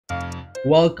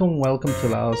Welcome to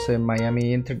Laos in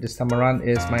Miami Inter. This time around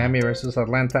is Miami versus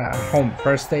Atlanta at home.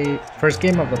 First game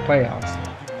of the playoffs.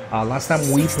 Last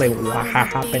time we played, what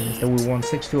happened is that we won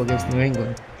 6-2 against New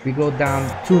England. We go down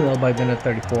 2-0 by minute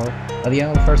 34. At the end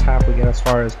of the first half, we get as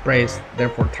far as brace,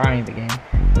 therefore tying the game.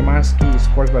 Tomaski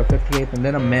scores by 58th and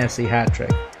then a Messi hat trick.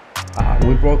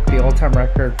 We broke the all-time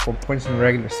record for points in the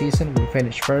regular season. We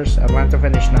finished first. Atlanta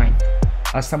finished 9th.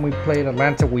 Last time we played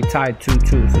Atlanta, we tied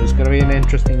 2-2, so it's going to be an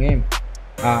interesting game.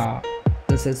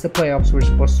 Since it's the playoffs, we're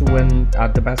supposed to win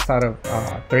the best out of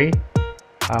 3.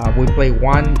 We play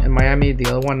one in Miami, the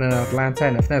other one in Atlanta,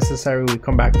 and if necessary, we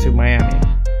come back to Miami.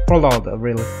 For Lauda,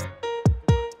 really.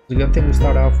 It's a good thing we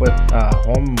start off with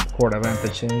home court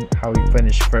advantage in how we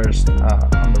finish first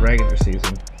on the regular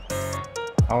season.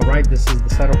 Alright, this is the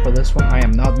setup for this one. I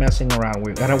am not messing around.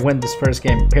 We gotta win this first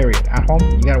game, period. At home,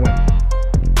 you gotta win.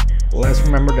 Let's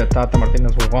remember that Tata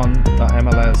Martinez won the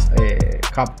MLS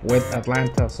Cup with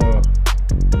Atlanta, so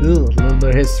a little bit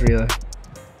of history there.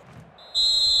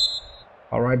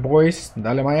 Alright boys,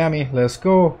 dale Miami, let's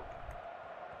go.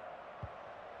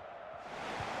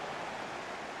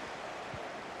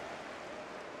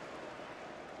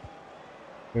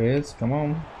 Here it is, come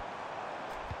on.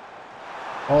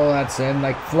 Oh, that's in,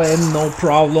 like Flynn, no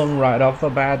problem, right off the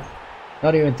bat.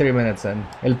 Not even 3 minutes in.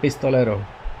 El Pistolero.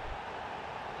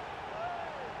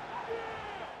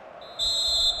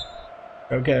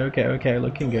 Okay,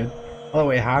 looking good. By the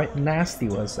way, how nasty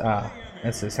was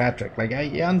his hat trick? Like, I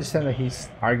understand that he's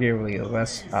arguably the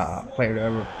best player to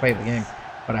ever play the game,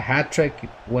 but a hat trick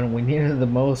when we needed it the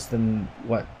most in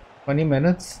what, 20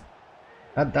 minutes?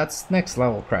 That's next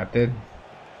level crap, dude.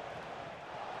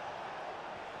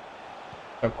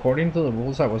 According to the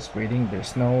rules I was reading,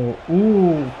 there's no.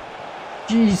 Ooh,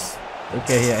 jeez.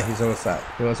 Okay, yeah, he's outside.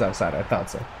 He was outside. I thought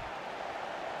so.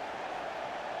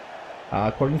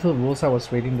 According to the rules I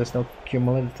was reading, there's no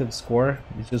cumulative score.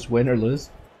 You just win or lose,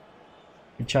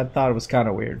 which I thought was kind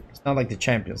of weird. It's not like the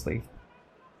Champions League.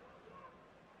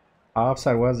 How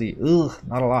offside was he? Ugh,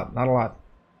 not a lot.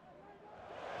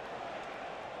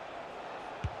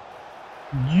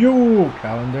 Yo,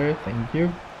 calendar, thank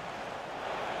you.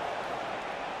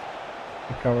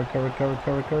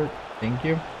 Recover. Thank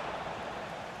you.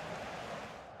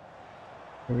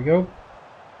 Here we go.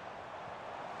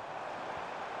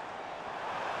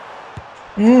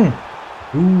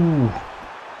 Ooh.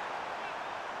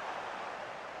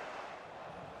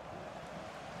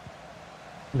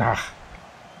 Nah.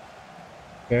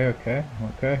 Okay.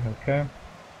 Here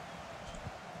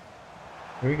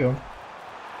we go.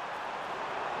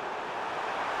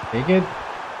 Take it.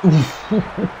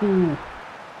 Ooh.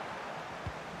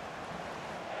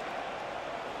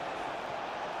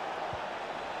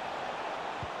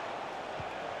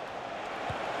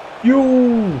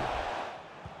 Yo.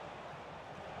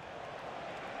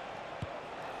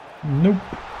 Nope.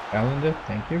 Calendar,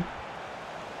 thank you.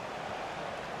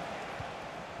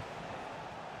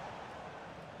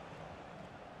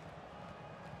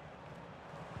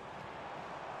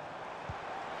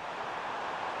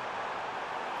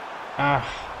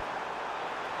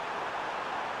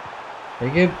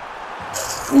 Take it.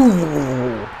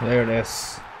 Ooh, there it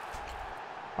is.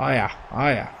 Oh yeah.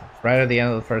 Right at the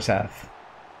end of the first half.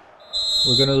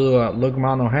 We're gonna do a look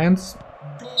mano hands.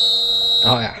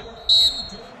 Oh yeah.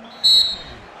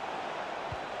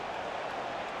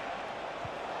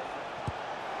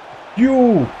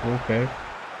 You okay?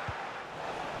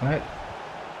 Right.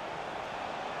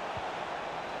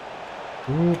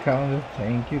 Ooh, calendar.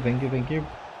 Thank you.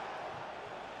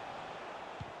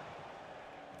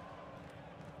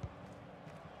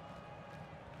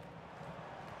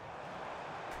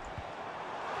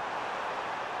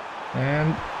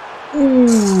 And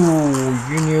ooh,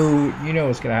 you know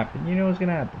what's gonna happen.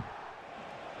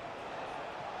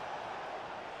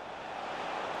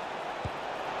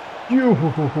 You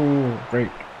break.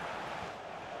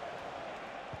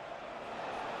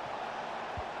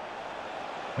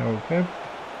 Okay.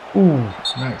 Ooh,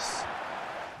 nice.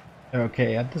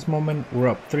 Okay, at this moment we're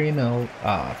up 3-0.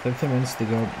 15 minutes to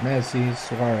go. Messi,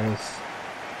 Suarez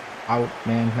out,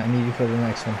 man. I need you for the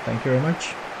next one. Thank you very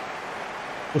much.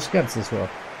 Busquets as well.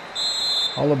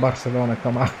 All of Barcelona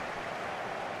come out.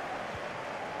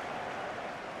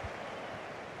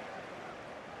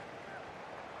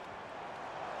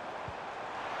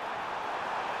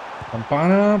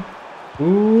 Campana.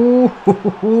 Ooh.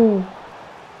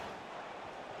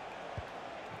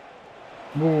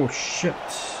 Oh shit.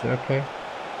 Okay.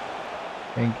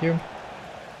 Thank you.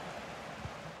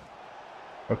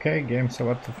 Okay, game's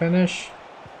about to finish.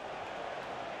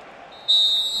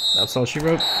 That's all she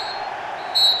wrote.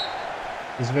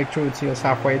 This victory would see us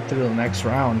halfway through the next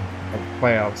round.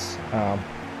 playoffs.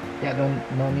 Yeah,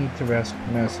 no need to rest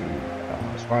Messi,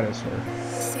 Suarez, or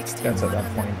Gets at that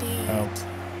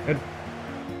point.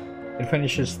 It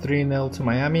finishes 3-0 to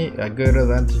Miami. A good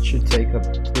advantage should take up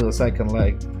to the second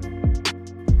leg.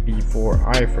 Before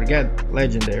I forget,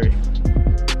 legendary.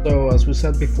 So as we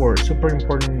said before, super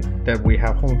important that we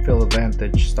have home field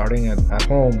advantage starting at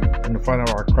home in front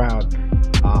of our crowd.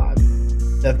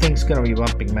 That thing's gonna be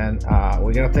bumping, man.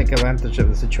 We gotta take advantage of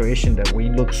the situation that we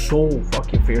look so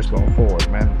fucking fierce going forward,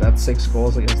 man. That 6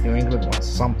 goals against New England was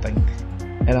something,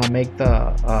 and I'll make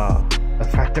the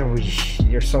fact that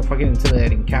you're so fucking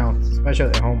intimidating count, especially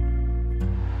at home.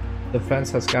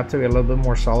 Defense has got to be a little bit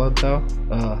more solid though.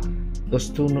 Those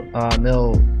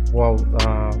 2-0, well,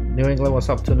 New England was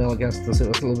up 2-0 against us. It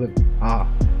was a little bit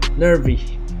nervy.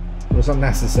 It was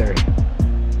unnecessary.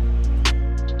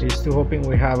 Here's to hoping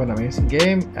we have an amazing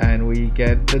game and we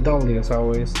get the W as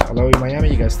always. I love you, Miami.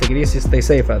 You guys take it easy, stay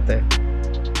safe out there.